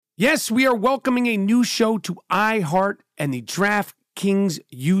Yes, we are welcoming a new show to iHeart and the DraftKings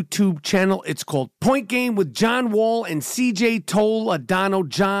YouTube channel. It's called Point Game with John Wall and CJ Toledano.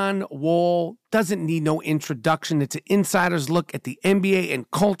 John Wall doesn't need no introduction. It's an insider's look at the NBA and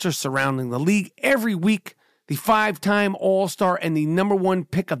culture surrounding the league. Every week, the five-time All-Star and the number one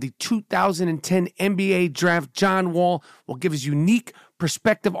pick of the 2010 NBA Draft, John Wall, will give his unique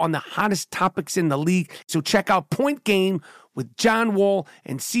perspective on the hottest topics in the league. So check out Point Game with John Wall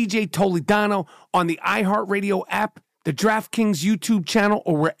and CJ Toledano on the iHeartRadio app, the DraftKings YouTube channel,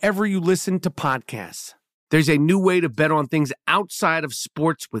 or wherever you listen to podcasts. There's a new way to bet on things outside of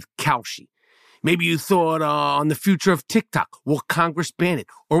sports with Kalshi. Maybe you thought on the future of TikTok. Will Congress ban it?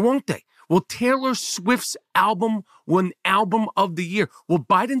 Or won't they? Will Taylor Swift's album win Album of the Year? Will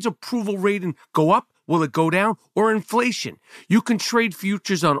Biden's approval rating go up? Will it go down? Or inflation? You can trade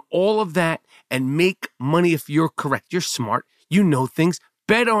futures on all of that and make money if you're correct. You're smart. You know things.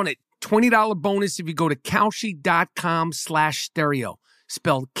 Bet on it. $20 bonus if you go to Kalshi.com/stereo.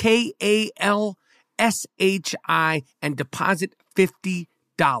 Spelled Kalshi and deposit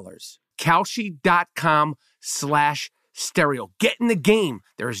 $50. Kalshi.com/stereo. Get in the game.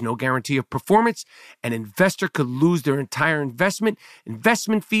 There is no guarantee of performance. An investor could lose their entire investment.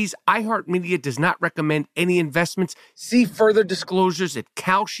 Investment fees. iHeartMedia does not recommend any investments. See further disclosures at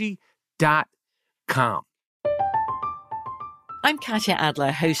Kalshi.com. I'm Katya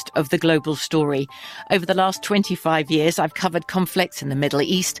Adler, host of The Global Story. Over the last 25 years, I've covered conflicts in the Middle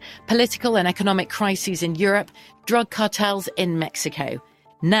East, political and economic crises in Europe, drug cartels in Mexico.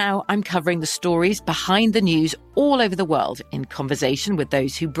 Now I'm covering the stories behind the news all over the world in conversation with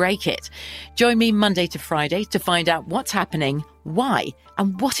those who break it. Join me Monday to Friday to find out what's happening, why,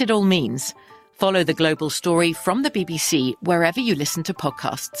 and what it all means. Follow The Global Story from the BBC wherever you listen to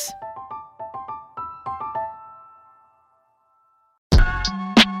podcasts.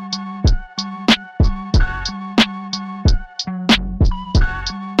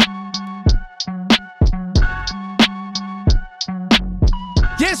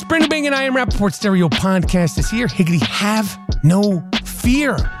 Yes, Brandon Bang and I Am Rappaport Stereo Podcast is here. Higgity, have no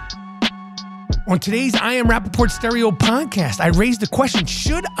fear. On today's I Am Rappaport Stereo Podcast, I raised the question,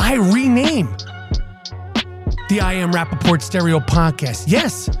 should I rename the I Am Rappaport Stereo Podcast?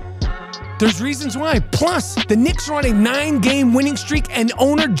 Yes, there's reasons why. Plus, the Knicks are on a 9-game winning streak, and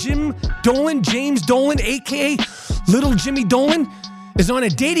owner James Dolan, a.k.a. Little Jimmy Dolan, is on a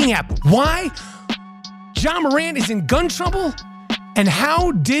dating app. Why? John Morant is in gun trouble? And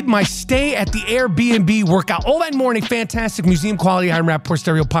how did my stay at the Airbnb work out? All that and more in a fantastic museum quality I Am Rappaport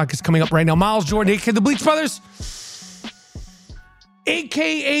Stereo Podcast coming up right now. Miles Jordan, a.k.a. the Bleach Brothers,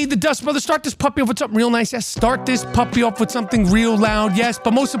 a.k.a. the Dust Brothers. Start this puppy off with something real nice. Yes, start this puppy off with something real loud. Yes,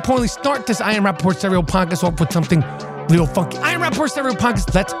 but most importantly, start this I Am Rappaport Stereo Podcast off with something real funky. I Am Rappaport Stereo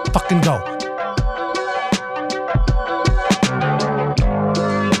Podcast. Let's fucking go.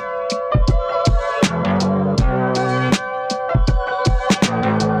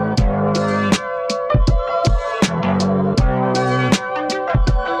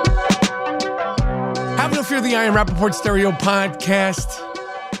 The I Am Rappaport Stereo Podcast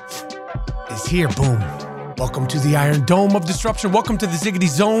is here. Boom. Welcome to the Iron Dome of Disruption. Welcome to the Ziggity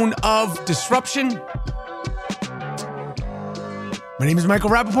Zone of Disruption. My name is Michael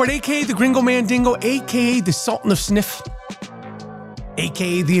Rappaport, a.k.a. the Gringo Mandingo, a.k.a. the Sultan of Sniff,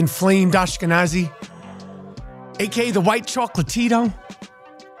 a.k.a. the Inflamed Ashkenazi, a.k.a. the White Chocolatito,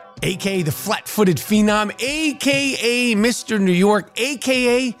 a.k.a. the Flat-Footed Phenom, a.k.a. Mr. New York,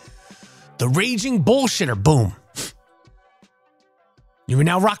 a.k.a. the Raging Bullshitter. Boom. You are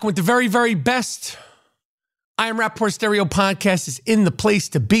now rocking with the very, very best. I Am Rappaport Stereo Podcast is in the place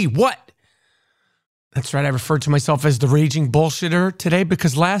to be. What? That's right. I referred to myself as the Raging Bullshitter today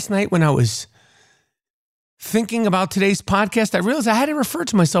because last night when I was thinking about today's podcast, I realized I hadn't referred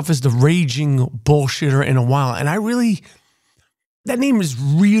to myself as the Raging Bullshitter in a while. And that name is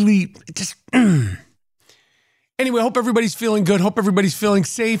really just... Anyway, hope everybody's feeling good. Hope everybody's feeling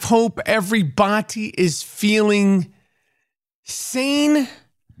safe. Hope everybody is feeling sane.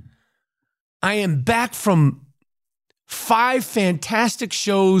 I am back from 5 fantastic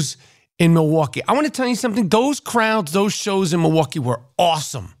shows in Milwaukee. I want to tell you something. Those crowds, those shows in Milwaukee were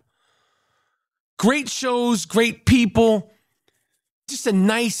awesome. Great shows, great people. Just a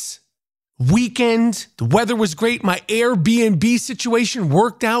nice weekend. The weather was great. My Airbnb situation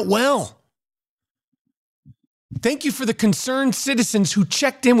worked out well. Thank you for the concerned citizens who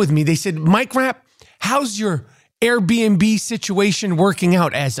checked in with me. They said, Mike Rapp, how's your Airbnb situation working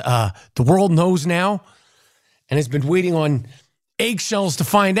out? As the world knows now and has been waiting on eggshells to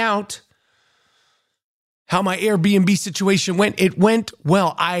find out, how my Airbnb situation went. It went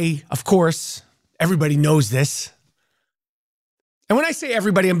well. Of course, everybody knows this. And when I say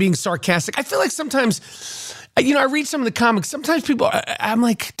everybody, I'm being sarcastic. I feel like sometimes, I read some of the comics. Sometimes people, I'm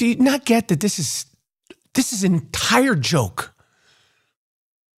like, do you not get that this is an entire joke?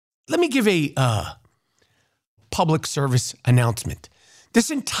 Let me give a public service announcement. This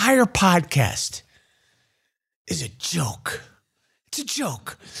entire podcast is a joke. It's a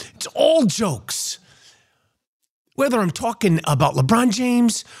joke. It's all jokes. Whether I'm talking about LeBron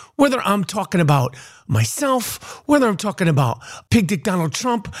James, whether I'm talking about myself, whether I'm talking about Pig Dick Donald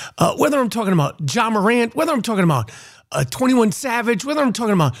Trump, whether I'm talking about Ja Morant, whether I'm talking about 21 Savage, whether I'm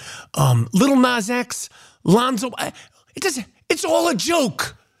talking about Lil Nas X, Lonzo, it's all a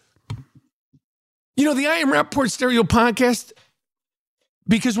joke. You know, the I Am Rapaport Stereo podcast,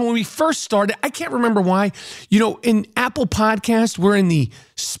 because when we first started, I can't remember why, in Apple Podcast, we're in the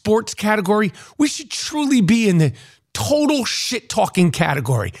sports category. We should truly be in the total shit-talking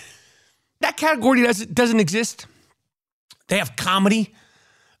category. That category doesn't exist. They have comedy.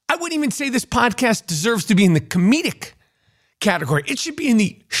 I wouldn't even say this podcast deserves to be in the comedic category. It should be in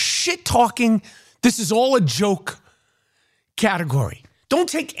the shit-talking, this is all a joke category. Don't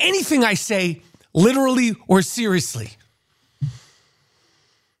take anything I say literally or seriously.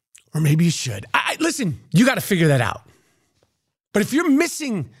 Or maybe you should. Listen, you got to figure that out. But if you're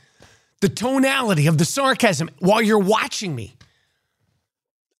missing the tonality of the sarcasm while you're watching me,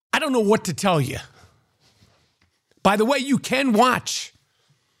 I don't know what to tell you. By the way, you can watch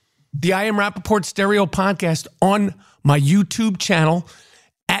the I Am Rapaport Stereo podcast on my YouTube channel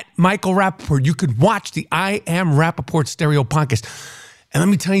at Michael Rapaport. You could watch the I Am Rapaport Stereo podcast. And let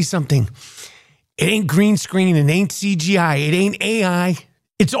me tell you something. It ain't green screen. It ain't CGI. It ain't AI.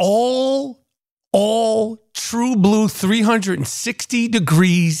 It's all true blue, 360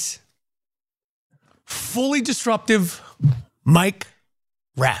 degrees, fully disruptive Mike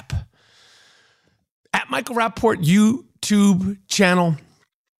Rap. At Michael Rapaport YouTube channel,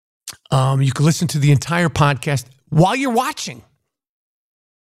 you can listen to the entire podcast while you're watching.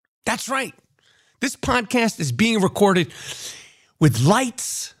 That's right. This podcast is being recorded with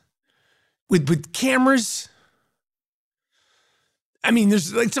lights, with cameras. I mean,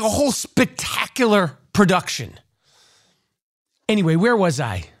 it's a whole spectacular production. Anyway, where was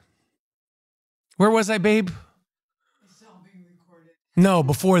I? Where was I, babe? It's all being recorded. No,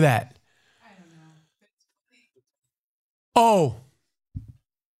 before that. I don't know. Oh,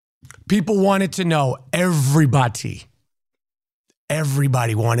 people wanted to know, everybody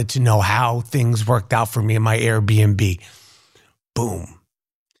wanted to know how things worked out for me in my Airbnb. Boom.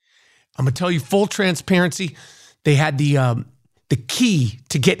 I'm going to tell you full transparency. They had the key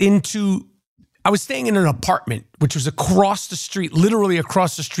to get into, I was staying in an apartment, which was across the street, literally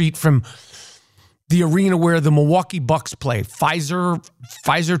across the street from the arena where the Milwaukee Bucks play. Pfizer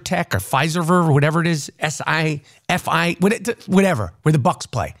Tech or Pfizer or whatever it is, SIFI, whatever, where the Bucks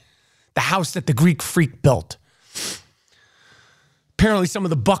play. The house that the Greek freak built. Apparently some of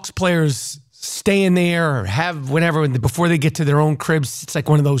the Bucks players stay in there or have whatever before they get to their own cribs. It's like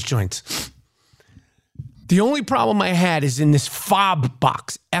one of those joints. The only problem I had is in this fob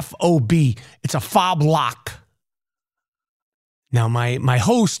box, F-O-B. It's a fob lock. Now, my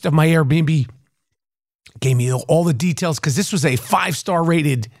host of my Airbnb gave me all the details because this was a 5-star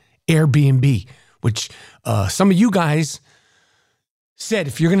rated Airbnb, which some of you guys said,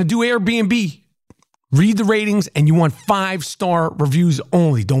 if you're going to do Airbnb, read the ratings and you want 5-star reviews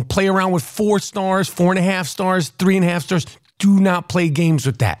only. Don't play around with 4 stars, 4.5 stars, 3.5 stars. Do not play games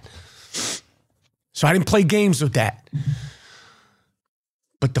with that. So I didn't play games with that.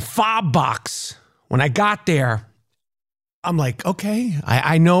 But the fob box, when I got there, I'm like, okay,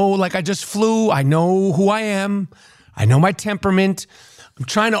 I know, like I just flew. I know who I am. I know my temperament. I'm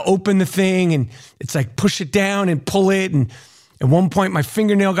trying to open the thing and it's like push it down and pull it. And at one point my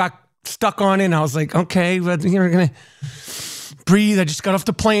fingernail got stuck on it and I was like, okay, well, you're going to breathe. I just got off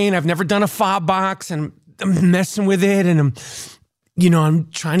the plane. I've never done a fob box and I'm messing with it and I'm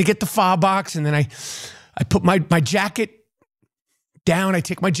trying to get the fob box, and then I put my jacket down. I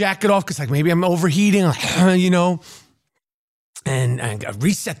take my jacket off because like maybe I'm overheating, and I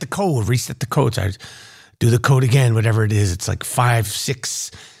reset the code. So I do the code again, whatever it is. It's like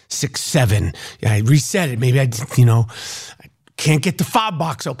 5667. Yeah, I reset it. Maybe I can't get the fob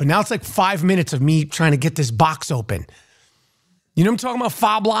box open. Now it's like 5 minutes of me trying to get this box open. You know what I'm talking about?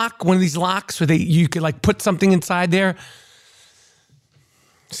 Fob lock, one of these locks where you could like put something inside there.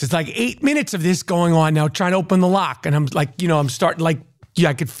 So it's like 8 minutes of this going on now, trying to open the lock. And I'm like, I'm starting I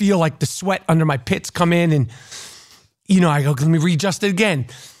could feel like the sweat under my pits come in and, I go, let me readjust it again.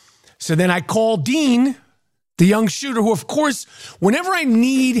 So then I call Dean, The young shooter who, of course, whenever I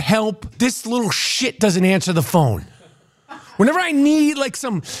need help, this little shit doesn't answer the phone. Whenever I need like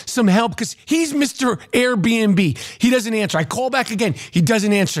some help, because he's Mr. Airbnb, he doesn't answer. I call back again, he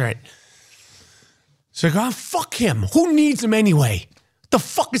doesn't answer it. So I go, oh, fuck him. Who needs him anyway? What the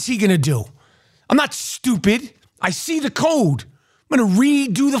fuck is he gonna do? I'm not stupid. I see the code. I'm gonna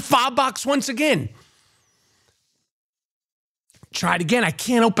redo the fob box once again. Try it again. I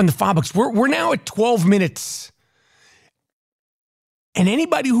can't open the fob box. We're now at 12 minutes. And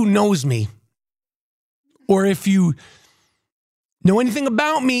anybody who knows me, or if you know anything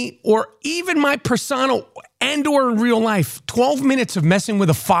about me, or even my persona and or in real life, 12 minutes of messing with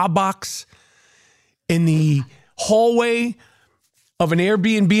a fob box in the hallway of an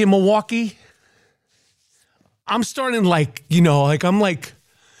Airbnb in Milwaukee, I'm starting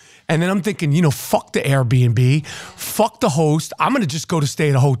and then I'm thinking, fuck the Airbnb, fuck the host. I'm going to just go to stay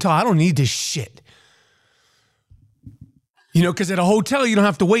at a hotel. I don't need this shit. Because at a hotel, you don't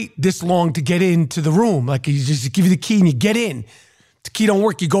have to wait this long to get into the room. Like, you just give you the key and you get in. If the key don't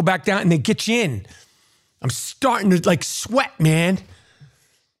work, you go back down and they get you in. I'm starting to, sweat, man.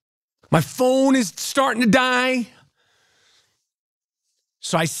 My phone is starting to die.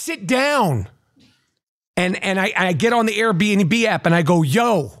 So I sit down and I get on the Airbnb app and I go,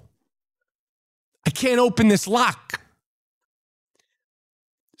 yo, I can't open this lock.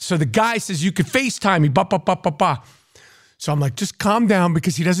 So the guy says, you could FaceTime me, So I'm like, just calm down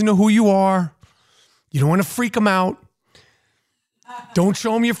because he doesn't know who you are. You don't want to freak him out. Don't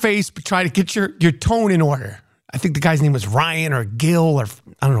show him your face, but try to get your tone in order. I think the guy's name was Ryan or Gil or,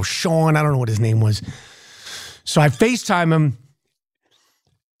 I don't know, Sean. I don't know what his name was. So I FaceTime him.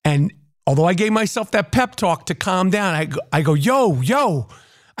 And although I gave myself that pep talk to calm down, I go, yo,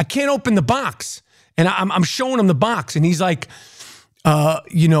 I can't open the box. And I'm showing him the box. And he's like, can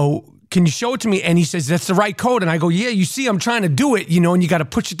you show it to me? And he says, that's the right code. And I go, yeah, you see, I'm trying to do it, and you got to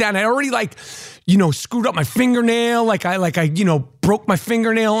push it down. I already screwed up my fingernail. I broke my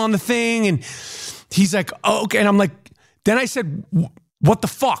fingernail on the thing. And he's like, oh, okay. And I'm like, then I said, what the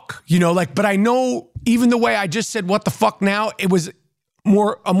fuck? But I know even the way I just said, what the fuck now, it was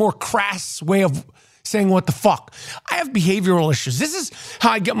a more crass way of saying what the fuck. I have behavioral issues. This is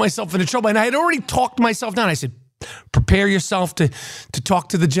how I get myself into trouble. And I had already talked myself down. I said, prepare yourself to talk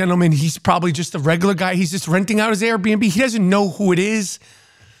to the gentleman. He's probably just a regular guy. He's just renting out his Airbnb. He doesn't know who it is.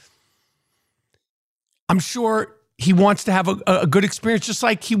 I'm sure he wants to have a good experience, just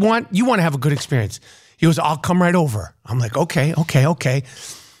like you want to have a good experience. He goes, I'll come right over. I'm like, okay.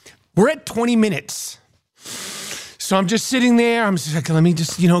 We're at 20 minutes. So I'm just sitting there. I'm just like, let me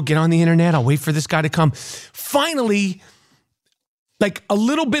just, get on the internet. I'll wait for this guy to come. Finally, a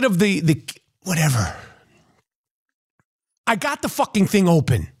little bit of the whatever. I got the fucking thing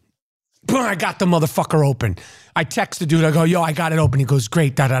open. Boom, I got the motherfucker open. I text the dude. I go, yo, I got it open. He goes,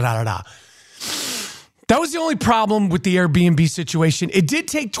 great, da-da-da-da-da. That was the only problem with the Airbnb situation. It did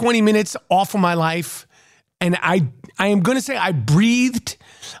take 20 minutes off of my life. And I am going to say I breathed.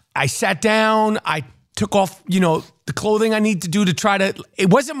 I sat down. I took off, the clothing I need to do to try to, it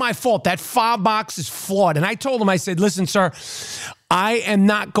wasn't my fault. That fob box is flawed. And I told him, I said, listen, sir, I am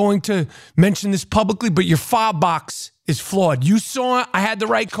not going to mention this publicly, but your fob box is flawed. You saw I had the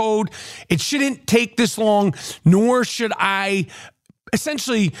right code. It shouldn't take this long, nor should I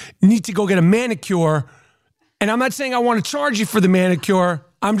essentially need to go get a manicure. And I'm not saying I want to charge you for the manicure.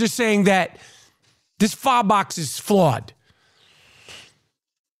 I'm just saying that this fob box is flawed.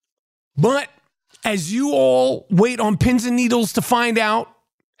 But as you all wait on pins and needles to find out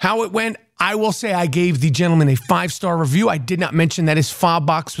how it went, I will say I gave the gentleman a 5-star review. I did not mention that his fob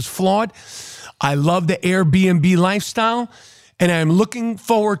box was flawed. I love the Airbnb lifestyle, and I'm looking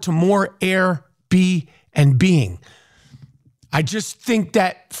forward to more Airbnb-ing. I just think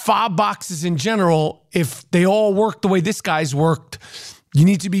that fob boxes in general, if they all work the way this guy's worked, you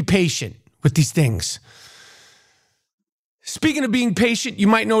need to be patient with these things. Speaking of being patient, you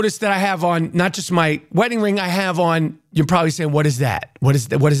might notice that I have on not just my wedding ring, I have on, you're probably saying, what is that? What is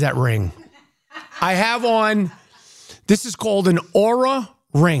that ring? I have on, this is called an Oura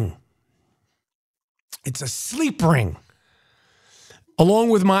ring. It's a sleep ring. Along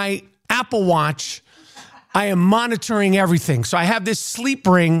with my Apple Watch, I am monitoring everything. So I have this sleep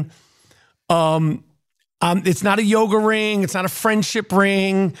ring. It's not a yoga ring. It's not a friendship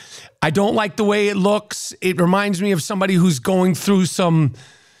ring. I don't like the way it looks. It reminds me of somebody who's going through some,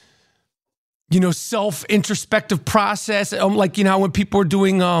 self-introspective process. When people are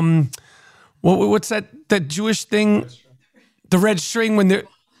doing, what's that Jewish thing? The red string when they're,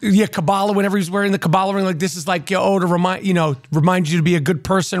 Yeah, Kabbalah, whenever he's wearing the Kabbalah ring, like this is like, to remind you to be a good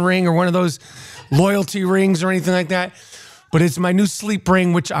person ring, or one of those loyalty rings or anything like that. But it's my new sleep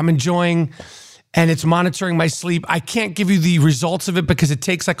ring, which I'm enjoying, and it's monitoring my sleep. I can't give you the results of it because it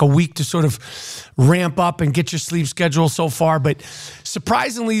takes like a week to sort of ramp up and get your sleep schedule so far. But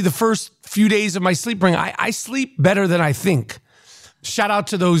surprisingly, the first few days of my sleep ring, I sleep better than I think. Shout out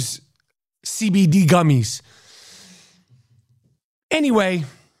to those CBD gummies. Anyway,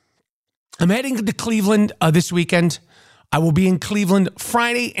 I'm heading to Cleveland this weekend. I will be in Cleveland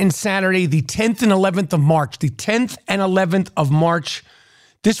Friday and Saturday, the 10th and 11th of March. The 10th and 11th of March.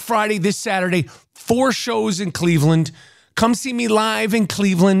 This Friday, this Saturday, 4 shows in Cleveland. Come see me live in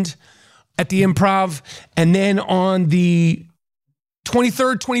Cleveland at the Improv. And then on the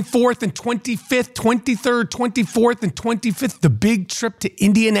 23rd, 24th, and 25th, 23rd, 24th, and 25th, the big trip to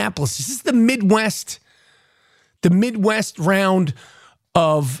Indianapolis. This is the Midwest round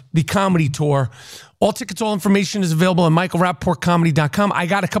of the comedy tour. All tickets, all information is available at michaelrappaportcomedy.com. I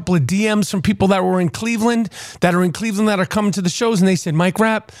got a couple of DMs from people that are in Cleveland that are coming to the shows, and they said, Mike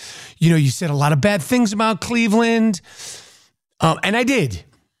Rapp, you said a lot of bad things about Cleveland. And I did.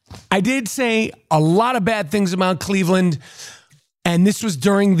 I did say a lot of bad things about Cleveland, and this was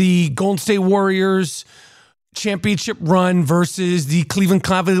during the Golden State Warriors championship run versus the Cleveland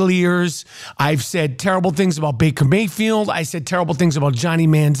Cavaliers. I've said terrible things about Baker Mayfield. I said terrible things about Johnny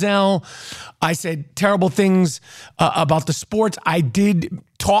Manziel. I said terrible things about the sports. I did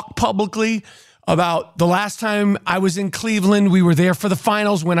talk publicly about the last time I was in Cleveland. We were there for the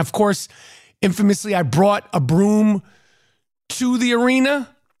finals when, of course, infamously, I brought a broom to the arena,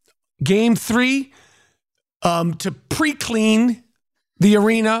 Game 3, to pre-clean the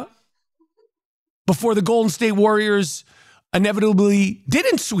arena before the Golden State Warriors inevitably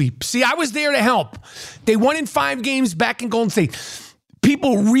didn't sweep. See, I was there to help. They won in 5 games back in Golden State.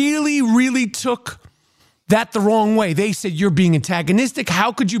 People really, really took that the wrong way. They said, you're being antagonistic.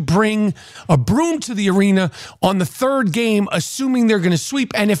 How could you bring a broom to the arena on the 3rd game, assuming they're going to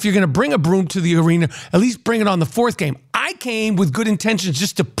sweep? And if you're going to bring a broom to the arena, at least bring it on the 4th game. I came with good intentions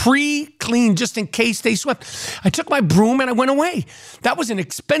just to pre-clean, just in case they swept. I took my broom and I went away. That was an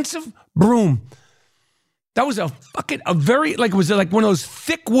expensive broom. That was it was like one of those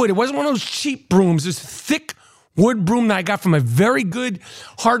thick wood. It wasn't one of those cheap brooms. It was thick wood broom that I got from a very good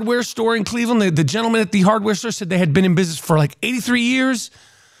hardware store in Cleveland. The gentleman at the hardware store said they had been in business for like 83 years.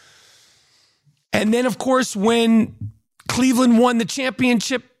 And then, of course, when Cleveland won the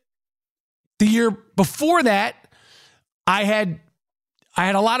championship the year before that, I had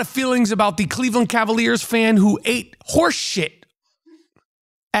a lot of feelings about the Cleveland Cavaliers fan who ate horse shit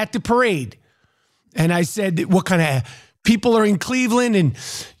at the parade. And I said, what kind of people are in Cleveland? And,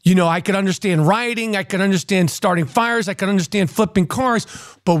 I could understand rioting. I could understand starting fires. I could understand flipping cars.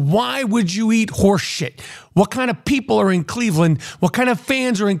 But why would you eat horse shit? What kind of people are in Cleveland? What kind of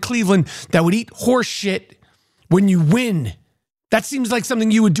fans are in Cleveland that would eat horse shit when you win? That seems like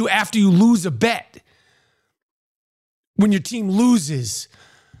something you would do after you lose a bet. When your team loses.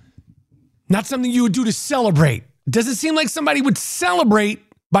 Not something you would do to celebrate. It doesn't seem like somebody would celebrate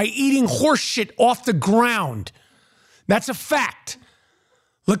by eating horse shit off the ground. That's a fact.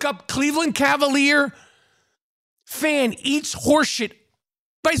 Look up Cleveland Cavalier fan eats horse shit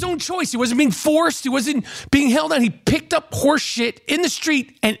by his own choice. He wasn't being forced. He wasn't being held on. He picked up horse shit in the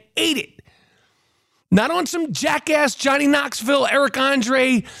street and ate it. Not on some jackass Johnny Knoxville, Eric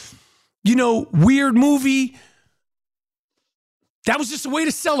Andre, weird movie. That was just a way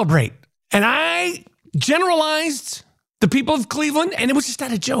to celebrate. And I generalized the people of Cleveland, and it was just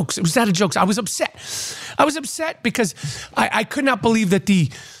out of jokes. It was out of jokes. I was upset. I was upset because I could not believe that the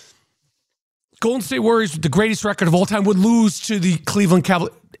Golden State Warriors, with the greatest record of all time, would lose to the Cleveland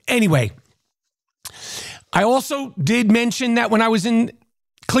Cavaliers. Anyway, I also did mention that when I was in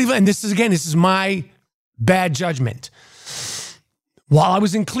Cleveland, and this is my bad judgment. While I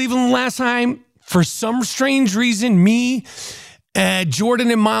was in Cleveland last time, for some strange reason, me, Jordan,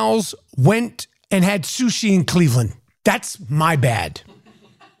 and Miles went and had sushi in Cleveland. That's my bad.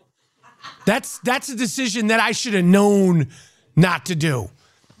 That's a decision that I should have known not to do.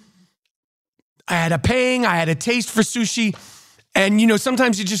 I had a taste for sushi. And,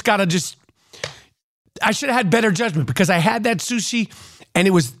 sometimes you just got to I should have had better judgment because I had that sushi and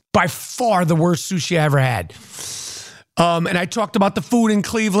it was by far the worst sushi I ever had. And I talked about the food in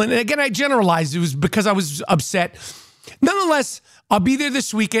Cleveland. And again, I generalized. It was because I was upset. Nonetheless, I'll be there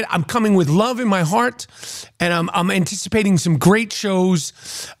this weekend. I'm coming with love in my heart, and I'm anticipating some great shows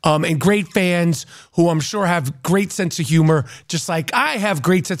and great fans who I'm sure have great sense of humor, just like I have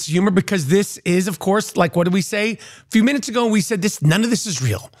great sense of humor, because this is, of course, like, what did we say? A few minutes ago, we said this. None of this is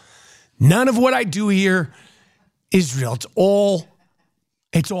real. None of what I do here is real. It's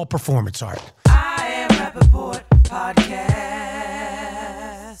all performance art. I Am Rappaport Podcast.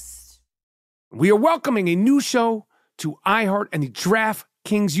 We are welcoming a new show to iHeart and the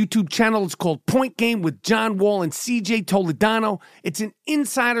DraftKings YouTube channel. It's called Point Game with John Wall and CJ Toledano. It's an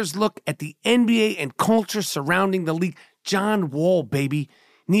insider's look at the NBA and culture surrounding the league. John Wall, baby,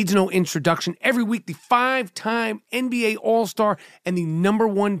 needs no introduction. Every week, the 5-time NBA All-Star and the number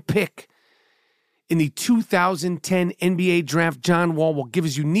 1 pick in the 2010 NBA Draft, John Wall will give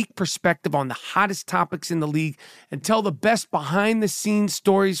his unique perspective on the hottest topics in the league and tell the best behind-the-scenes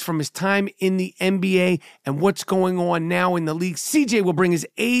stories from his time in the NBA and what's going on now in the league. CJ will bring his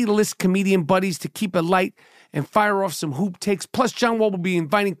A-list comedian buddies to keep it light and fire off some hoop takes. Plus, John Wall will be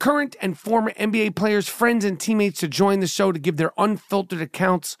inviting current and former NBA players, friends, and teammates to join the show to give their unfiltered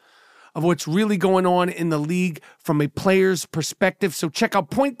accounts of what's really going on in the league from a player's perspective. So check out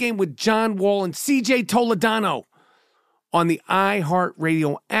Point Game with John Wall and CJ Toledano on the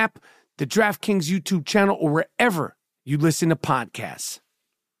iHeartRadio app, the DraftKings YouTube channel, or wherever you listen to podcasts.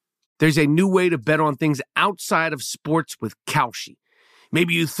 There's a new way to bet on things outside of sports with Kalshi.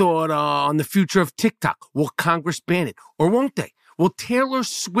 Maybe you thought on the future of TikTok. Will Congress ban it, or won't they? Will Taylor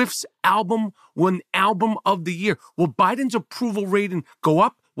Swift's album win Album of the Year? Will Biden's approval rating go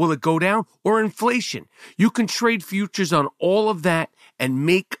up? Will it go down? Or inflation? You can trade futures on all of that and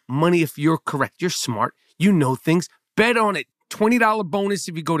make money if you're correct. You're smart. You know things. Bet on it. $20 bonus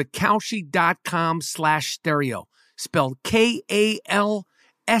if you go to Kalshi.com/stereo. Spelled Kalshi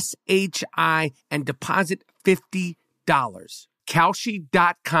and deposit $50.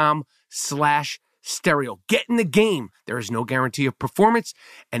 Kalshi.com/stereo. Get in the game. There is no guarantee of performance.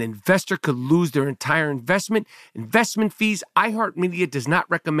 An investor could lose their entire investment. Investment fees. iHeartMedia does not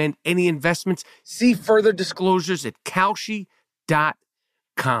recommend any investments. See further disclosures at Kalshi.com.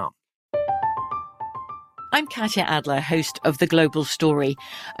 I'm Katya Adler, host of The Global Story.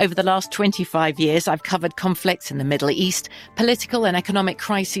 Over the last 25 years, I've covered conflicts in the Middle East, political and economic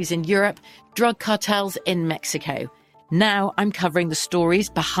crises in Europe, drug cartels in Mexico. Now I'm covering the stories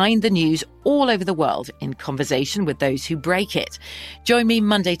behind the news all over the world in conversation with those who break it. Join me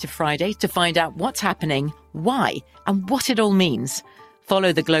Monday to Friday to find out what's happening, why, and what it all means.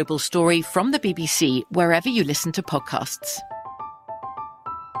 Follow The Global Story from the BBC wherever you listen to podcasts.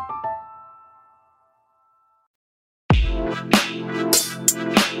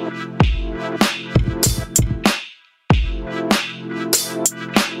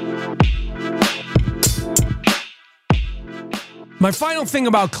 My final thing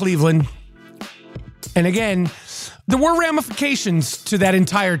about Cleveland, and again, there were ramifications to that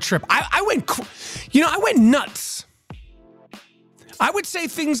entire trip. I went nuts. I would say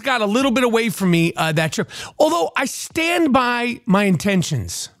things got a little bit away from me that trip, although I stand by my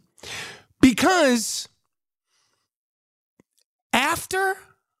intentions. Because after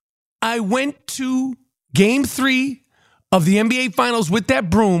I went to Game 3 of the NBA Finals with that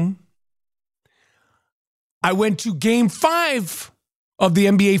broom, I went to Game 5 of the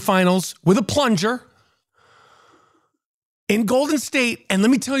NBA Finals with a plunger in Golden State. And let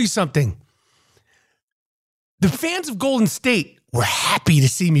me tell you something. The fans of Golden State were happy to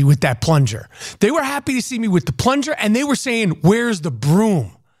see me with that plunger. They were happy to see me with the plunger, and they were saying, "Where's the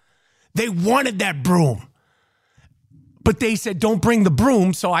broom?" They wanted that broom. But they said, "Don't bring the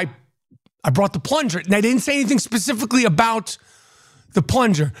broom." So I brought the plunger. And I didn't say anything specifically about the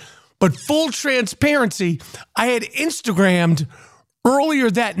plunger. But full transparency, I had Instagrammed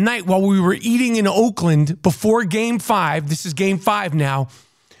earlier that night while we were eating in Oakland before Game 5. This is Game 5 now.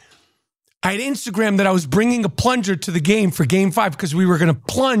 I had Instagrammed that I was bringing a plunger to the game for Game 5 because we were going to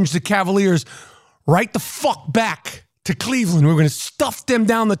plunge the Cavaliers right the fuck back to Cleveland. We were going to stuff them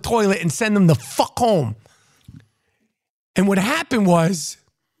down the toilet and send them the fuck home. And what happened was,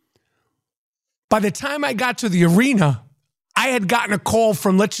 by the time I got to the arena, I had gotten a call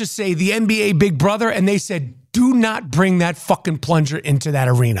from, let's just say, the NBA Big Brother, and they said, "Do not bring that fucking plunger into that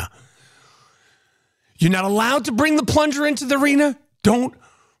arena. You're not allowed to bring the plunger into the arena. Don't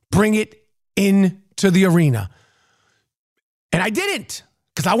bring it into the arena." And I didn't,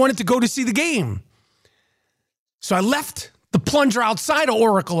 because I wanted to go to see the game. So I left the plunger outside of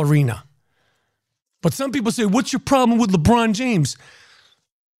Oracle Arena. But some people say, "What's your problem with LeBron James?"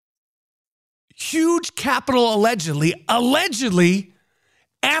 Huge capital allegedly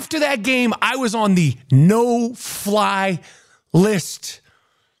After that game, I was on the no-fly list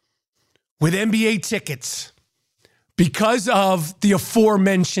with NBA tickets because of the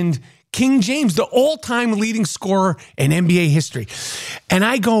aforementioned King James, the all-time leading scorer in NBA history. And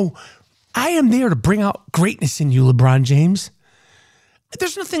I go, I am there to bring out greatness in you, LeBron James.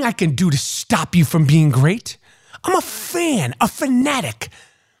 There's nothing I can do to stop you from being great. I'm a fan, a fanatic.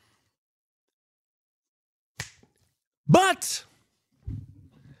 But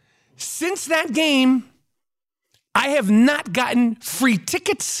since that game, I have not gotten free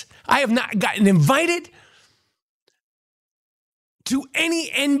tickets. I have not gotten invited to any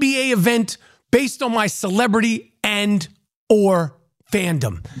NBA event based on my celebrity and or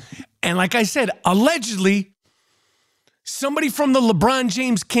fandom. And like I said, allegedly, somebody from the LeBron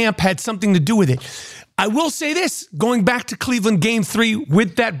James camp had something to do with it. I will say this, going back to Cleveland Game 3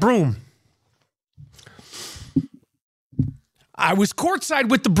 with that broom. I was courtside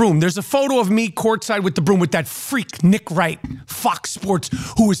with the broom. There's a photo of me courtside with the broom with that freak, Nick Wright, Fox Sports,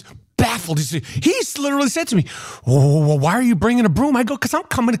 who was baffled. He literally said to me, oh, well, why are you bringing a broom? I go, because I'm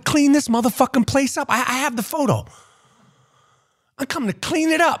coming to clean this motherfucking place up. I have the photo. I'm coming to clean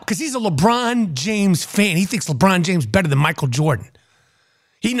it up because he's a LeBron James fan. He thinks LeBron James better than Michael Jordan.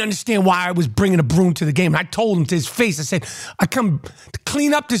 He didn't understand why I was bringing a broom to the game. I told him to his face, I said, I come to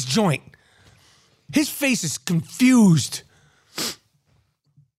clean up this joint. His face is confused.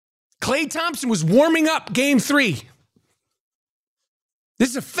 Klay Thompson was warming up Game 3. This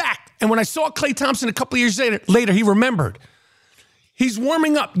is a fact. And when I saw Klay Thompson a couple of years later, he remembered. He's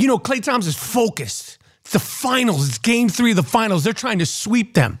warming up. You know, Klay Thompson's focused. It's the finals. It's Game 3 of the finals. They're trying to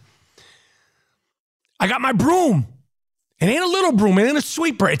sweep them. I got my broom. It ain't a little broom. It ain't a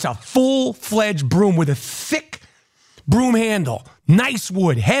sweeper. It's a full-fledged broom with a thick broom handle. Nice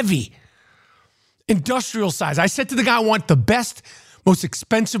wood. Heavy. Industrial size. I said to the guy, I want the best, most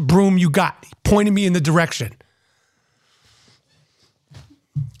expensive broom you got. He pointed me in the direction.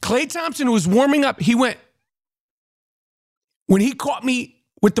 Klay Thompson, who was warming up, he went, when he caught me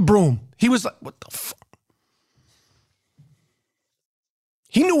with the broom, he was like, what the fuck?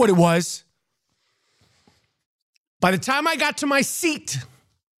 He knew what it was. By the time I got to my seat,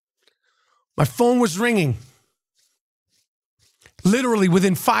 my phone was ringing. Literally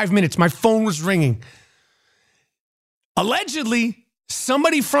within 5 minutes, my phone was ringing. Allegedly,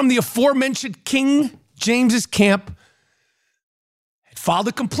 somebody from the aforementioned King James's camp had filed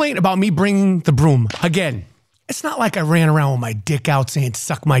a complaint about me bringing the broom. Again, it's not like I ran around with my dick out saying,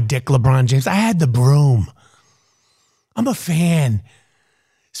 suck my dick, LeBron James. I had the broom. I'm a fan.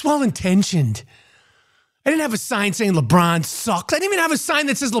 It's well-intentioned. I didn't have a sign saying LeBron sucks. I didn't even have a sign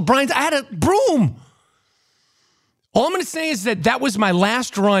that says LeBron. I had a broom. All I'm going to say is that was my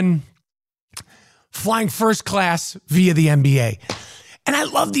last run flying first class via the NBA. And I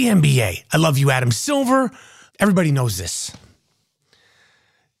love the NBA. I love you, Adam Silver. Everybody knows this.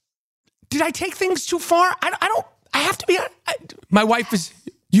 Did I take things too far? I have to be, my wife is,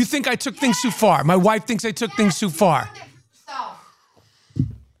 you think I took things too far. My wife thinks I took things too far.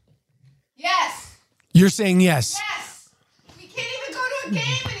 Yes. You're saying yes. Yes. We can't even go to a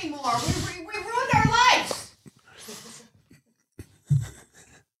game anymore. We ruined our lives.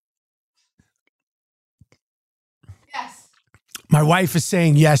 Yes. My wife is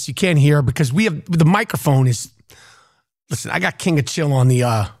saying yes. You can't hear her because the microphone is. Listen, I got King of Chill on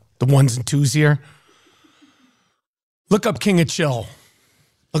the ones and twos here. Look up King of Chill.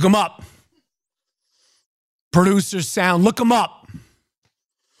 Look him up. Producer sound. Look him up.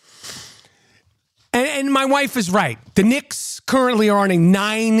 And my wife is right. The Knicks currently are on a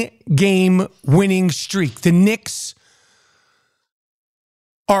 9-game winning streak. The Knicks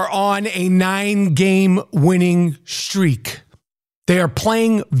are on a 9-game winning streak. They are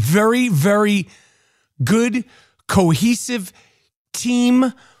playing very, very good, cohesive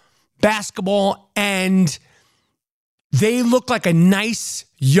team basketball, and they look like a nice,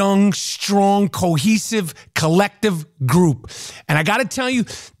 young, strong, cohesive, collective group. And I got to tell you,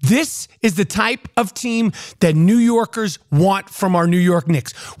 this is the type of team that New Yorkers want from our New York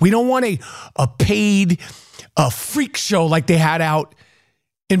Knicks. We don't want a paid freak show like they had out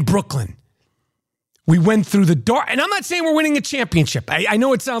in Brooklyn. We went through the door, and I'm not saying we're winning a championship. I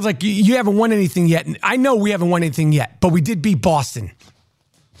know it sounds like you haven't won anything yet. I know we haven't won anything yet, but we did beat Boston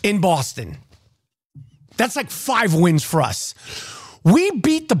in Boston. That's like 5 wins for us. We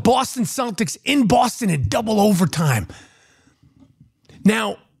beat the Boston Celtics in Boston in double overtime.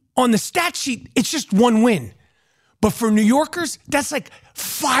 Now, on the stat sheet, it's just 1 win. But for New Yorkers, that's like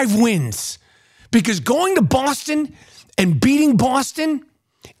 5 wins. Because going to Boston and beating Boston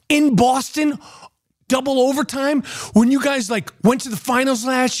in Boston, double overtime when you guys like went to the finals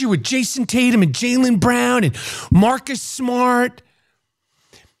last year with Jason Tatum and Jaylen Brown and Marcus Smart.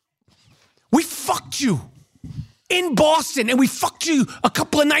 We fucked you in Boston, and we fucked you a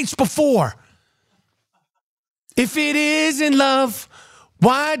couple of nights before. If it isn't love,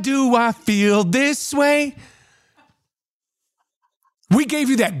 why do I feel this way? We gave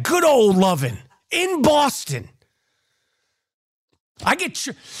you that good old loving in Boston. I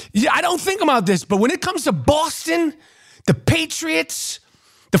don't think about this, but when it comes to Boston, the Patriots,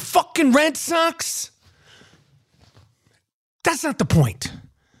 the fucking Red Sox, that's not the point.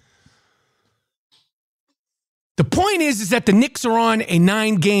 The point is that the Knicks are on a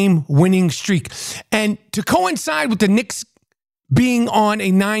 9-game winning streak. And to coincide with the Knicks being on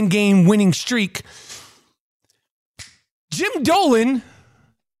a 9-game winning streak, James Dolan,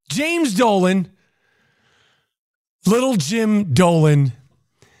 little Jim Dolan,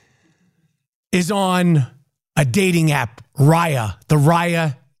 is on a dating app, Raya, the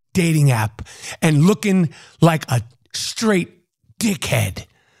Raya dating app, and looking like a straight dickhead.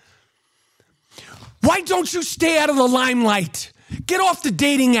 Why don't you stay out of the limelight? Get off the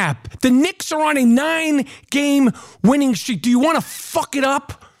dating app. The Knicks are on a 9-game winning streak. Do you want to fuck it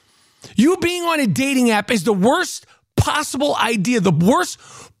up? You being on a dating app is the worst possible idea, the worst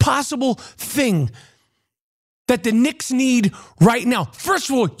possible thing that the Knicks need right now. First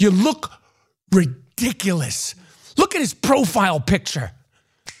of all, you look ridiculous. Look at his profile picture.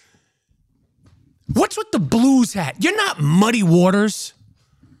 What's with the Blues hat? You're not Muddy Waters.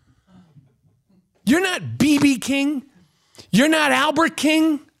 You're not B.B. King. You're not Albert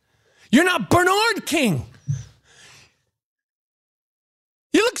King. You're not Bernard King.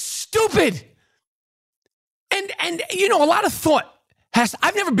 You look stupid. And you know, a lot of thought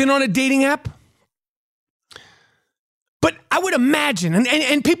I've never been on a dating app, but I would imagine,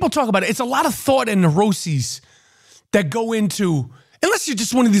 and people talk about it, it's a lot of thought and neuroses that go into, unless you're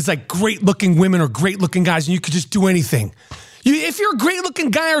just one of these like great looking women or great looking guys and you could just do anything. If you're a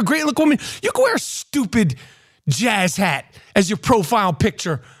great-looking guy or a great-looking woman, you can wear a stupid jazz hat as your profile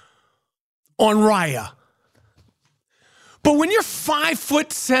picture on Raya. But when you're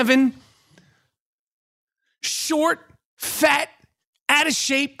 5'7", short, fat, out of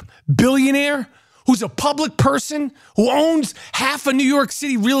shape, billionaire, who's a public person, who owns half of New York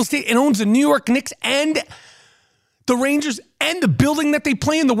City real estate and owns the New York Knicks and the Rangers and the building that they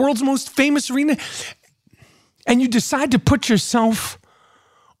play in, the world's most famous arena, and you decide to put yourself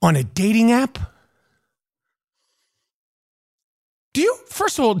on a dating app?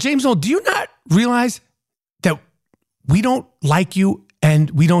 First of all, James, do you not realize that we don't like you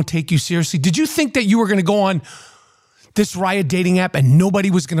and we don't take you seriously? Did you think that you were going to go on this Raya dating app and nobody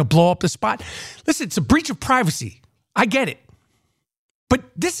was going to blow up the spot? Listen, it's a breach of privacy. I get it. But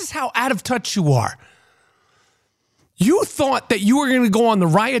this is how out of touch you are. You thought that you were going to go on the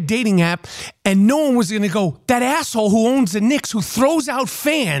Raya dating app and no one was going to go, that asshole who owns the Knicks, who throws out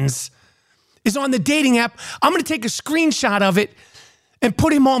fans, is on the dating app. I'm going to take a screenshot of it and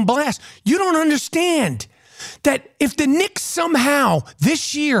put him on blast. You don't understand that if the Knicks somehow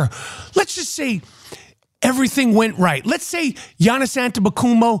this year, let's just say everything went right. Let's say Giannis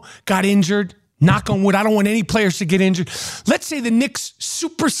Antetokounmpo got injured. Knock on wood, I don't want any players to get injured. Let's say the Knicks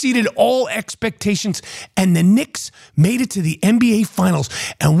superseded all expectations and the Knicks made it to the NBA Finals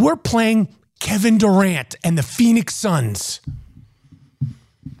and we're playing Kevin Durant and the Phoenix Suns.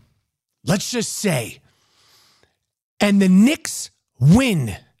 Let's just say. And the Knicks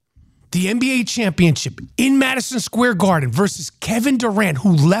win the NBA championship in Madison Square Garden versus Kevin Durant,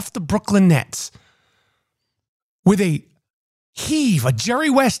 who left the Brooklyn Nets with a Jerry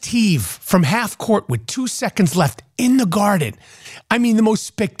West heave from half court with 2 seconds left in the Garden. I mean, the most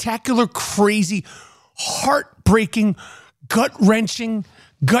spectacular, crazy, heartbreaking, gut-wrenching,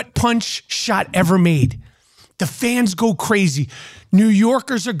 gut punch shot ever made. The fans go crazy. New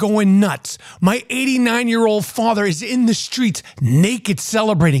Yorkers are going nuts. My 89-year-old father is in the streets naked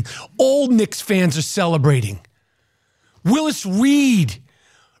celebrating. Old Knicks fans are celebrating. Willis Reed,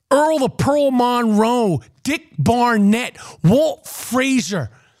 Earl the Pearl Monroe, Dick Barnett, Walt Frazier,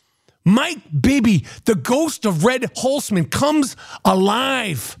 Mike Bibby, the ghost of Red Holzman comes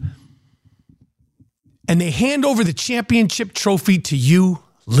alive. And they hand over the championship trophy to you,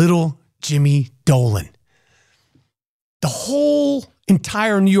 little Jimmy Dolan. The whole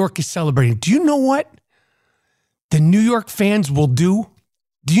entire New York is celebrating. Do you know what the New York fans will do?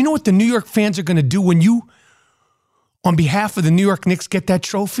 Do you know what the New York fans are going to do when you, on behalf of the New York Knicks, get that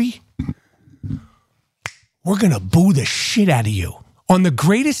trophy? We're going to boo the shit out of you. On the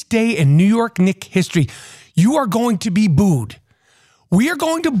greatest day in New York Knicks history, you are going to be booed. We are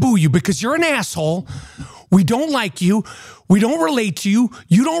going to boo you because you're an asshole. We don't like you. We don't relate to you.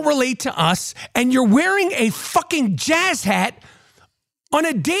 You don't relate to us. And you're wearing a fucking jazz hat on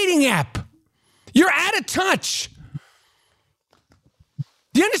a dating app. You're out of touch.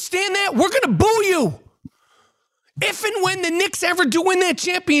 Do you understand that? We're going to boo you. If and when the Knicks ever do win that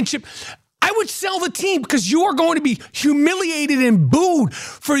championship, I would sell the team because you are going to be humiliated and booed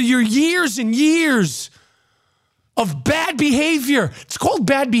for your years and years of bad behavior. It's called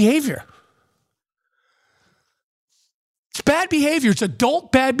bad behavior. It's bad behavior. It's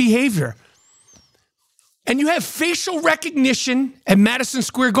adult bad behavior. And you have facial recognition at Madison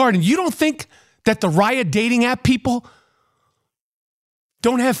Square Garden. You don't think that the Raya dating app people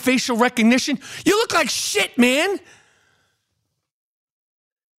don't have facial recognition? You look like shit, man.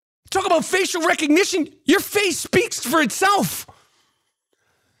 Talk about facial recognition. Your face speaks for itself.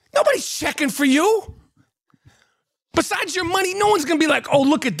 Nobody's checking for you. Besides your money, no one's going to be like, oh,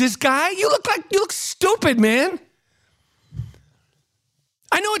 look at this guy. You look stupid, man.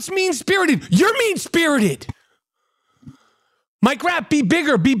 I know it's mean-spirited. You're mean-spirited. Mike Rapp, be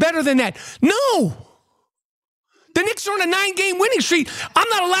bigger, be better than that. No. The Knicks are on a 9-game winning streak. I'm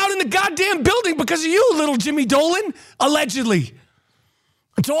not allowed in the goddamn building because of you, little Jimmy Dolan. Allegedly.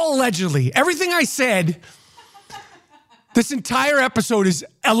 It's all allegedly. Everything I said, this entire episode is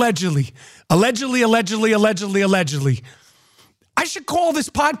allegedly. Allegedly. I should call this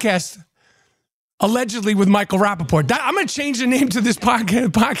podcast Allegedly with Michael Rappaport. I'm going to change the name to this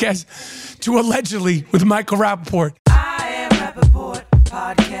podcast to Allegedly with Michael Rappaport. I Am Rappaport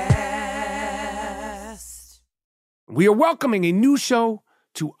Podcast. We are welcoming a new show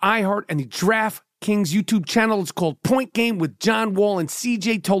to iHeart and the DraftKings YouTube channel. It's called Point Game with John Wall and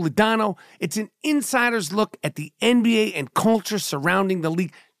CJ Toledano. It's an insider's look at the NBA and culture surrounding the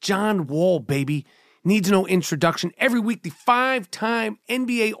league. John Wall, baby. Needs no introduction. Every week, the 5-time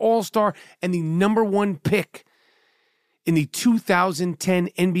NBA All-Star and the number 1 pick in the 2010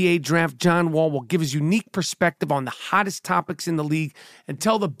 NBA Draft, John Wall will give his unique perspective on the hottest topics in the league and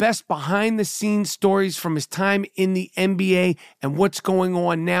tell the best behind-the-scenes stories from his time in the NBA and what's going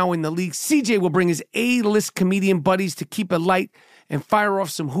on now in the league. CJ will bring his A-list comedian buddies to keep it light and fire off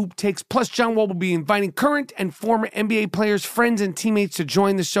some hoop takes. Plus, John Wall will be inviting current and former NBA players, friends, and teammates to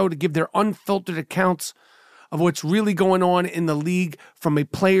join the show to give their unfiltered accounts of what's really going on in the league from a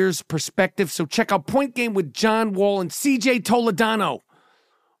player's perspective. So check out Point Game with John Wall and CJ Toledano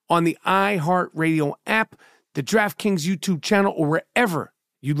on the iHeartRadio app, the DraftKings YouTube channel, or wherever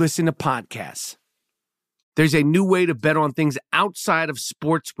you listen to podcasts. There's a new way to bet on things outside of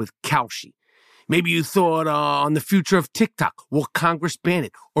sports with Kalshi. Maybe you thought on the future of TikTok. Will Congress ban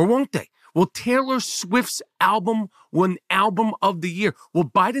it? Or won't they? Will Taylor Swift's album win Album of the Year? Will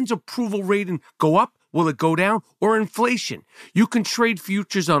Biden's approval rating go up? Will it go down? Or inflation? You can trade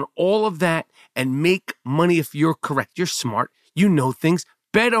futures on all of that and make money if you're correct. You're smart. You know things.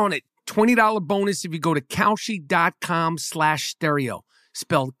 Bet on it. $20 bonus if you go to Kalshi.com/stereo.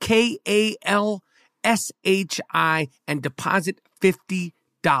 Spelled Kalshi and deposit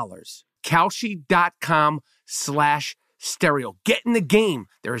 $50. Kalshi.com/stereo. Get in the game.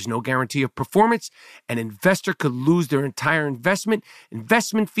 There is no guarantee of performance. An investor could lose their entire investment.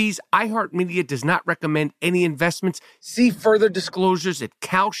 Investment fees. iHeartMedia does not recommend any investments. See further disclosures at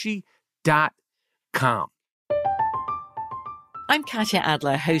Kalshi.com. I'm Katya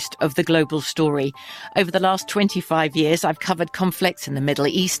Adler, host of The Global Story. Over the last 25 years, I've covered conflicts in the Middle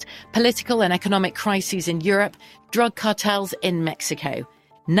East, political and economic crises in Europe, drug cartels in Mexico.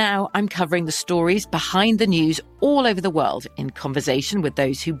 Now I'm covering the stories behind the news all over the world in conversation with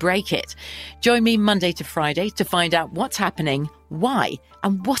those who break it. Join me Monday to Friday to find out what's happening, why,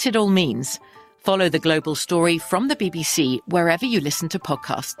 and what it all means. Follow The Global Story from the BBC wherever you listen to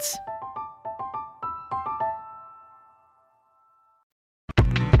podcasts.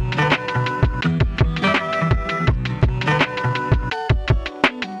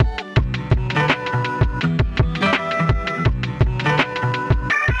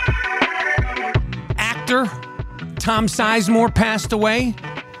 Tom Sizemore passed away.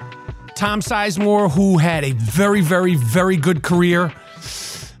 Tom Sizemore, who had a very, very, very good career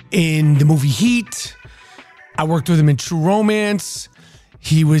in the movie Heat. I worked with him in True Romance.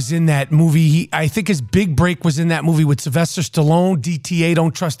 He was in that movie. I think his big break was in that movie with Sylvester Stallone, DTA,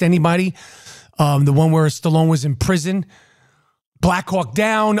 Don't Trust Anybody. The one where Stallone was in prison. Black Hawk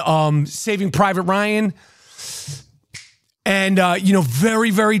Down, Saving Private Ryan. And, very,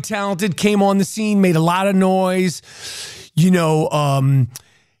 very talented, came on the scene, made a lot of noise,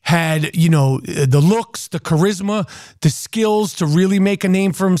 had, you know, the looks, the charisma, the skills to really make a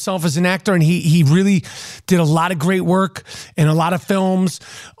name for himself as an actor. And he really did a lot of great work in a lot of films.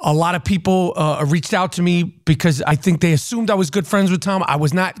 A lot of people reached out to me because I think they assumed I was good friends with Tom. I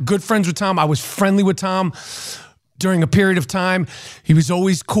was not good friends with Tom. I was friendly with Tom during a period of time. He was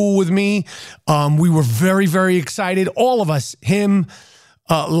always cool with me. We were very, very excited. All of us, him,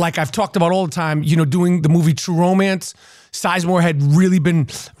 like I've talked about all the time, you know, doing the movie True Romance. Sizemore had really been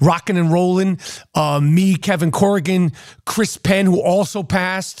rocking and rolling. Me, Kevin Corrigan, Chris Penn, who also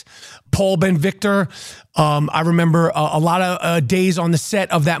passed, Paul Ben Victor. I remember a lot of days on the set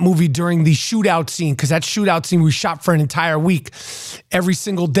of that movie during the shootout scene, because that shootout scene we shot for an entire week, every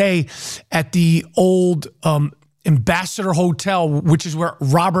single day at the old Ambassador Hotel, which is where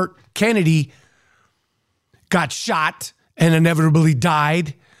Robert Kennedy got shot and inevitably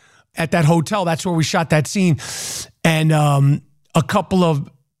died. At that hotel, that's where we shot that scene. And a couple of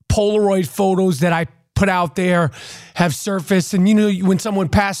Polaroid photos that I put out there have surfaced. And, you know, when someone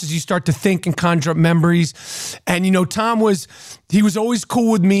passes, you start to think and conjure up memories. And, you know, Tom was always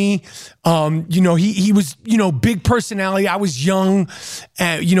cool with me. You know, he was, you know, big personality. I was young.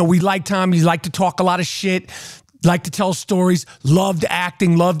 You know, we liked Tom. He liked to talk a lot of shit. Liked to tell stories, loved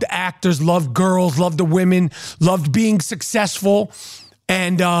acting, loved actors, loved girls, loved the women, loved being successful.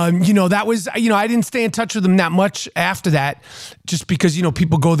 And, you know, that was, you know, I didn't stay in touch with him that much after that, just because, you know,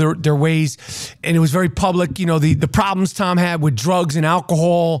 people go their ways. And it was very public, you know, the problems Tom had with drugs and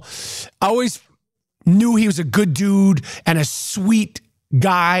alcohol. I always knew he was a good dude and a sweet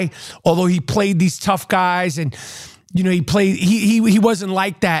guy, although he played these tough guys. And, you know, he wasn't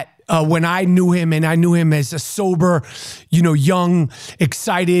like that. When I knew him, and I knew him as a sober, you know, young,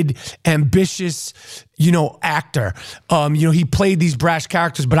 excited, ambitious, you know, actor. You know, he played these brash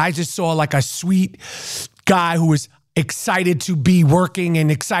characters, but I just saw like a sweet guy who was excited to be working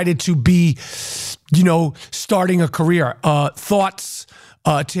and excited to be, you know, starting a career. Thoughts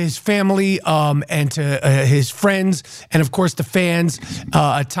to his family and to his friends, and of course the fans.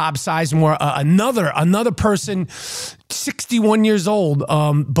 Tom Sizemore, another person, 61 years old.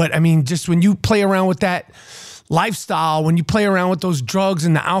 But I mean, just when you play around with that lifestyle, when you play around with those drugs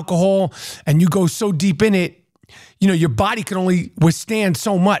and the alcohol, and you go so deep in it, you know, your body can only withstand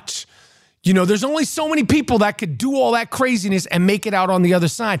so much. You know, there's only so many people that could do all that craziness and make it out on the other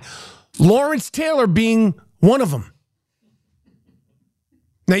side. Lawrence Taylor being one of them.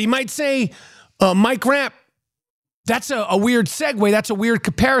 Now, you might say, Mike Ramp, that's a weird segue. That's a weird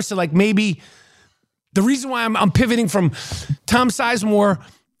comparison. Like maybe the reason why I'm pivoting from Tom Sizemore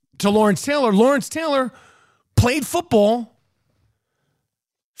to Lawrence Taylor played football,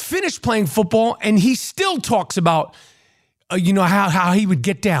 finished playing football, and he still talks about, you know, how he would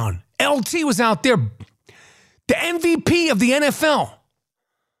get down. LT was out there, the MVP of the NFL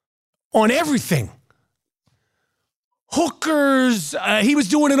on everything. Hookers, he was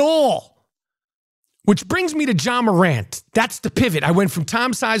doing it all. Which brings me to John Morant. That's the pivot. I went from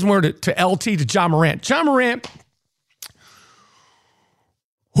Tom Sizemore to LT to John Morant. John Morant,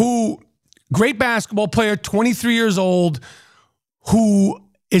 who, great basketball player, 23 years old, who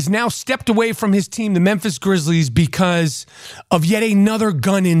is now stepped away from his team, the Memphis Grizzlies, because of yet another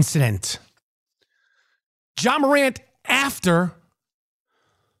gun incident. John Morant, after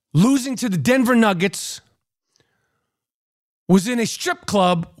losing to the Denver Nuggets, was in a strip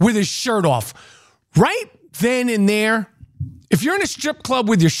club with his shirt off. Right then and there, if you're in a strip club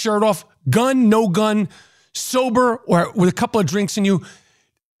with your shirt off, gun, no gun, sober, or with a couple of drinks in you,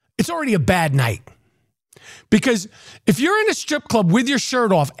 it's already a bad night. Because if you're in a strip club with your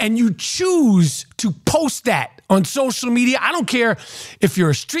shirt off and you choose to post that on social media, I don't care if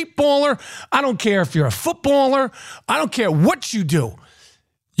you're a street baller, I don't care if you're a footballer, I don't care what you do.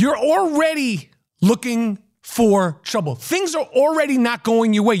 You're already looking for trouble. Things are already not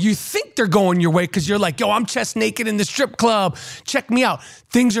going your way. You think they're going your way because you're like, yo, I'm chest naked in the strip club. Check me out.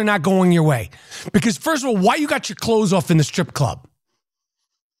 Things are not going your way. Because first of all, why you got your clothes off in the strip club?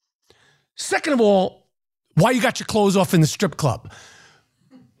 Second of all, why you got your clothes off in the strip club?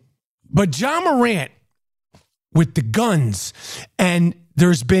 But John Morant with the guns, and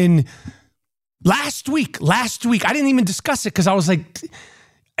there's been last week, I didn't even discuss it because I was like,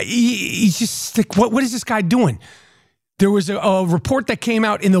 he's just like, what is this guy doing? There was a report that came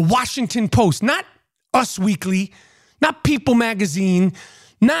out in the Washington Post, not Us Weekly, not People Magazine,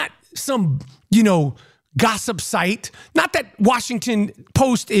 not some, you know, gossip site. Not that Washington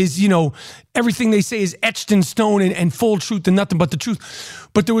Post is, you know, everything they say is etched in stone and full truth and nothing but the truth.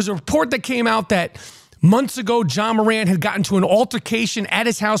 But there was a report that came out that Months ago, John Morant had gotten to an altercation at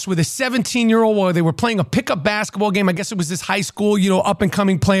his house with a 17-year-old while they were playing a pickup basketball game. I guess it was this high school,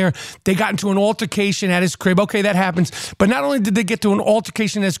 up-and-coming player. They got into an altercation at his crib. Okay, that happens. But not only did they get to an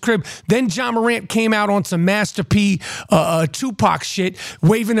altercation at his crib, then John Morant came out on some Master P Tupac shit,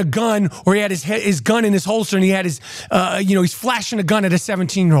 waving a gun, or he had his gun in his holster, and he had his, he's flashing a gun at a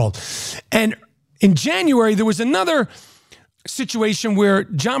 17-year-old. And in January, there was another situation where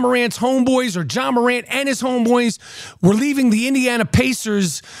John Morant's homeboys, or John Morant and his homeboys, were leaving the Indiana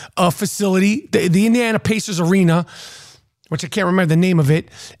Pacers facility, the Indiana Pacers arena, which I can't remember the name of it,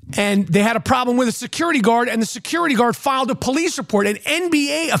 and they had a problem with a security guard, and the security guard filed a police report, an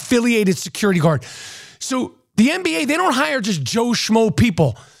NBA-affiliated security guard. So the NBA, they don't hire just Joe Schmo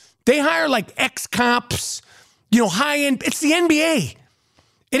people. They hire like ex-cops, high-end. It's the NBA.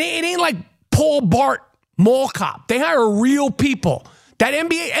 It ain't like Paul Bart mall cop. They hire real people. That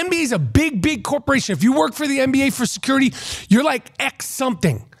NBA is a big, big corporation. If you work for the NBA for security, you're like X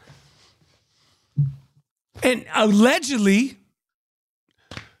something. And allegedly,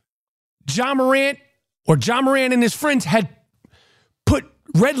 John Morant and his friends had put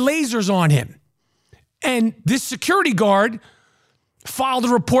red lasers on him. And this security guard filed a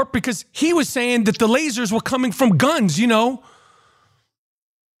report because he was saying that the lasers were coming from guns, And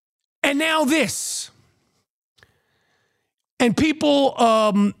now this. And people,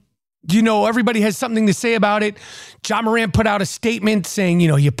 everybody has something to say about it. John Morant put out a statement saying,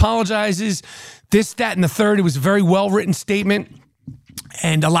 he apologizes, this, that, and the third. It was a very well-written statement.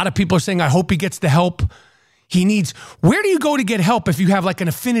 And a lot of people are saying, I hope he gets the help he needs. Where do you go to get help if you have like an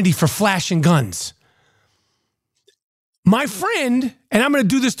affinity for flashing guns? My friend, and I'm going to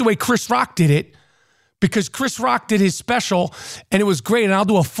do this the way Chris Rock did it, because Chris Rock did his special, and it was great, and I'll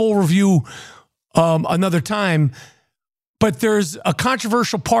do a full review another time. But there's a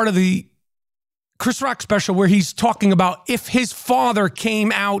controversial part of the Chris Rock special where he's talking about if his father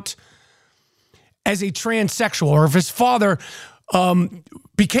came out as a transsexual, or if his father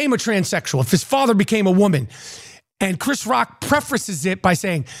became a transsexual, if his father became a woman. And Chris Rock prefaces it by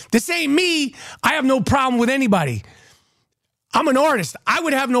saying, this ain't me. I have no problem with anybody. I'm an artist. I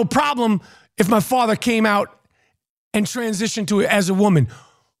would have no problem if my father came out and transitioned to it as a woman.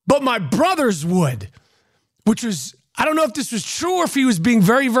 But my brothers would, which was, I don't know if this was true or if he was being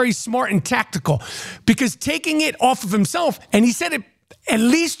very, very smart and tactical, because taking it off of himself, and he said it at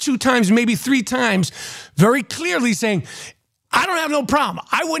least 2 times, maybe 3 times, very clearly saying, I don't have no problem.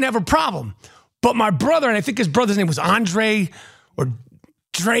 I wouldn't have a problem. But my brother, and I think his brother's name was Andre or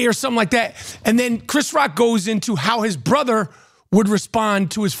Dre or something like that. And then Chris Rock goes into how his brother would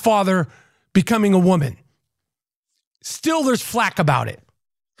respond to his father becoming a woman. Still, there's flack about it.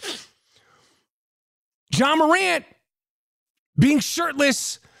 John Morant being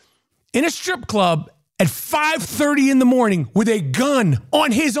shirtless in a strip club at 5:30 in the morning with a gun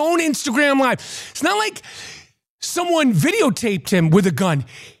on his own Instagram Live. It's not like someone videotaped him with a gun.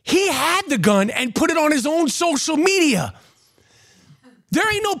 He had the gun and put it on his own social media. There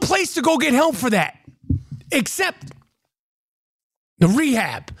ain't no place to go get help for that except the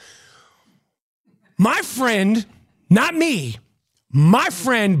rehab. My friend, not me, my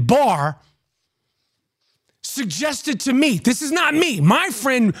friend Barr suggested to me, this is not me, my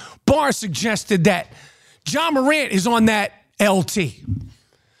friend Barr suggested that John Morant is on that LT.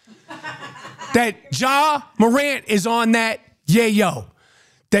 That Ja Morant is on that yayo.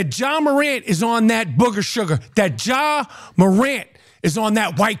 That Ja Morant is on that booger sugar. That Ja Morant is on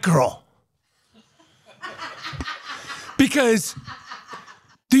that white girl. Because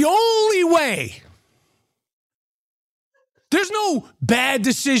the only way, there's no bad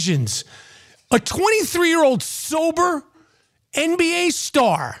decisions. A 23-year-old sober NBA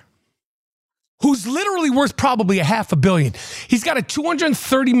star who's literally worth probably $500 million. He's got a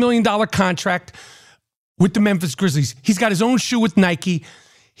 $230 million contract with the Memphis Grizzlies. He's got his own shoe with Nike.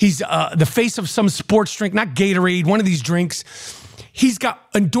 He's the face of some sports drink, not Gatorade, one of these drinks. He's got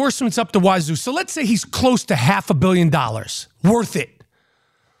endorsements up the wazoo. So let's say he's close to $500 million, worth it,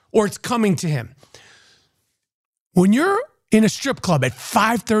 or it's coming to him. When you're in a strip club at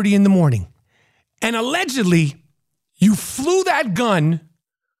 5:30 in the morning, and allegedly you flew that gun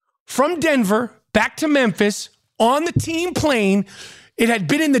from Denver back to Memphis on the team plane. It had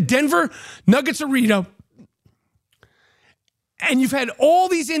been in the Denver Nuggets arena. And you've had all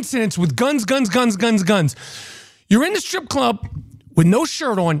these incidents with guns. You're in the strip club with no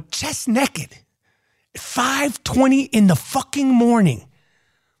shirt on, chest naked, at 5:20 in the fucking morning.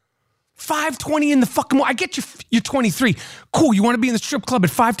 5:20 in the fucking morning. I get you're 23. Cool, you want to be in the strip club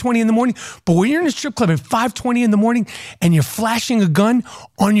at 5:20 in the morning? But when you're in the strip club at 5:20 in the morning and you're flashing a gun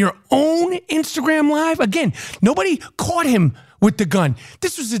on your own Instagram Live, again, nobody caught him with the gun.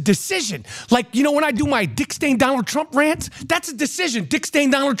 This was a decision. Like, you know, when I do my Dick Stain Donald Trump rants, that's a decision. Dick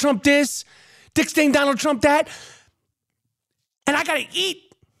Stain Donald Trump this, Dick Stain Donald Trump that. And I got to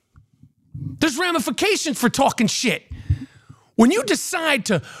eat. There's ramifications for talking shit. When you decide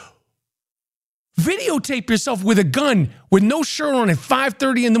to videotape yourself with a gun with no shirt on at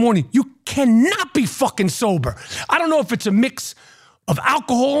 5:30 in the morning, you cannot be fucking sober. I don't know if it's a mix of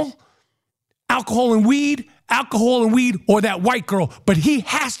alcohol and weed, or that white girl, but he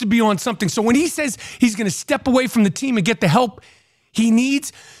has to be on something. So when he says he's going to step away from the team and get the help he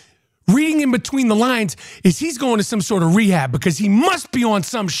needs, reading in between the lines is he's going to some sort of rehab because he must be on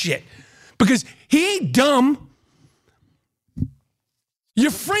some shit. Because he ain't dumb.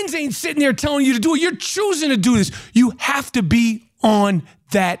 Your friends ain't sitting there telling you to do it. You're choosing to do this. You have to be on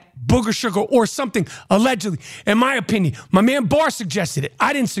that booger sugar or something, allegedly. In my opinion, my man Barr suggested it.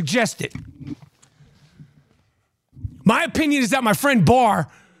 I didn't suggest it. My opinion is that my friend Barr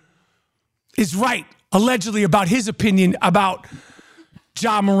is right, allegedly, about his opinion about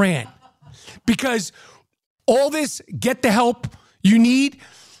Ja Morant. Because all this, get the help you need,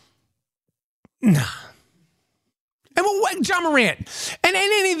 nah. And what Ja Morant and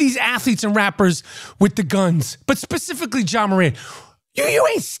any of these athletes and rappers with the guns, but specifically Ja Morant, you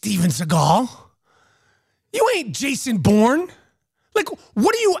ain't Steven Seagal. You ain't Jason Bourne. Like,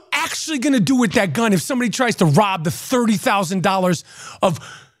 what are you actually going to do with that gun if somebody tries to rob the $30,000 of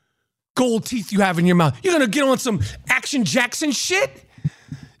gold teeth you have in your mouth? You're going to get on some Action Jackson shit?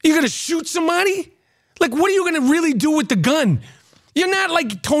 You're going to shoot somebody? Like, what are you going to really do with the gun? You're not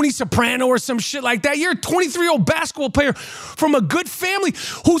like Tony Soprano or some shit like that. You're a 23-year-old basketball player from a good family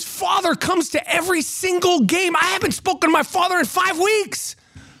whose father comes to every single game. I haven't spoken to my father in 5 weeks.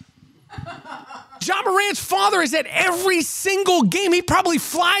 Ja Morant's father is at every single game. He probably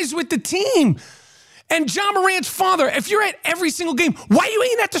flies with the team. And Ja Morant's father, if you're at every single game, why you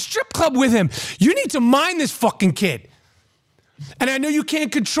ain't at the strip club with him? You need to mind this fucking kid. And I know you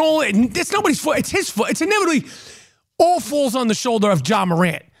can't control it. And it's nobody's fault. It's his fault. It's inevitably all falls on the shoulder of Ja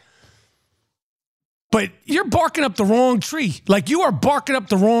Morant. But you're barking up the wrong tree. Like, you are barking up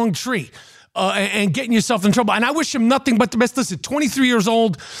the wrong tree and getting yourself in trouble. And I wish him nothing but the best. Listen, 23 years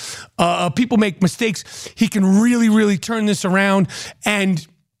old, people make mistakes. He can really, really turn this around. And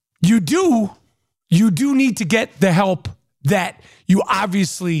you do need to get the help that you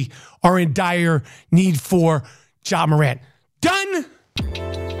obviously are in dire need for. Ja Morant. Done.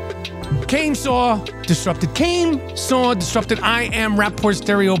 Kane saw Disrupted. I Am Rapport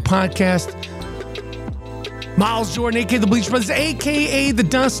Stereo podcast. Miles Jordan, a.k.a. the Bleach Brothers, a.k.a. the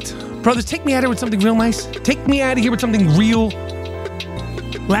Dust Brothers. Take me out of here with something real nice. Take me out of here with something real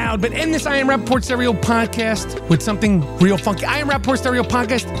loud. But end this I Am Rapport Stereo podcast with something real funky. I Am Rapport Stereo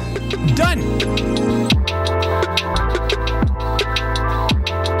podcast. Done.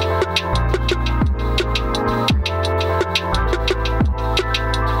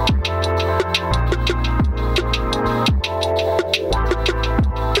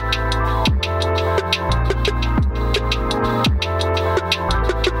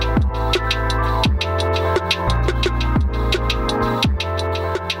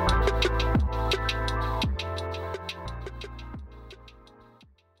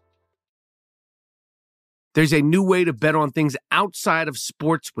 There's a new way to bet on things outside of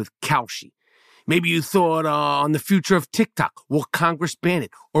sports with Kalshi. Maybe you thought on the future of TikTok. Will Congress ban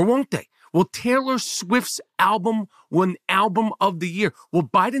it? Or won't they? Will Taylor Swift's album win Album of the Year? Will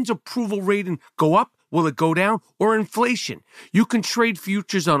Biden's approval rating go up? Will it go down? Or inflation? You can trade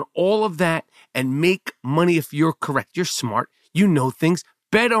futures on all of that and make money if you're correct. You're smart. You know things.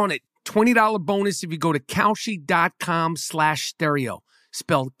 Bet on it. $20 bonus if you go to Kalshi.com/stereo.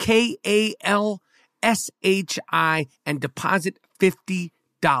 Spelled Kalshi and deposit $50.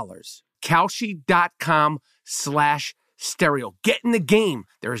 Kalshi.com/stereo. Get in the game.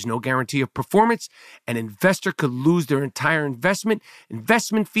 There is no guarantee of performance. An investor could lose their entire investment.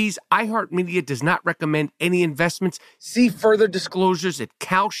 Investment fees. iHeartMedia does not recommend any investments. See further disclosures at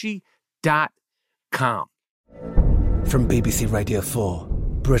Kalshi.com. From BBC Radio 4,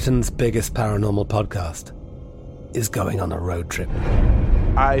 Britain's biggest paranormal podcast is going on a road trip.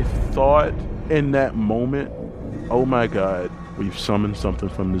 I thought in that moment, oh my God, we've summoned something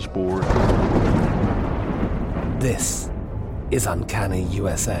from this board. This is Uncanny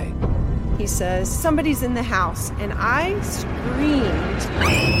USA. He says, somebody's in the house, and I screamed.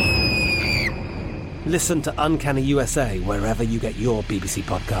 Listen to Uncanny USA wherever you get your BBC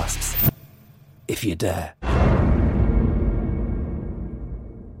podcasts, if you dare.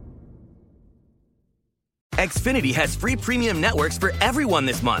 Xfinity has free premium networks for everyone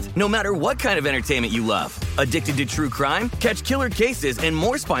this month, no matter what kind of entertainment you love. Addicted to true crime? Catch killer cases and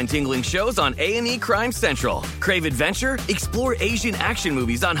more spine-tingling shows on A&E Crime Central. Crave adventure? Explore Asian action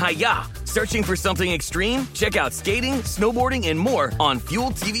movies on Hi-Ya. Searching for something extreme? Check out skating, snowboarding, and more on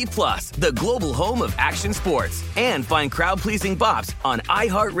Fuel TV Plus, the global home of action sports. And find crowd-pleasing bops on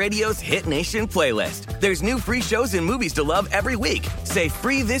iHeartRadio's Hit Nation playlist. There's new free shows and movies to love every week. Say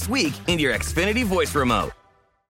free this week in your Xfinity voice remote.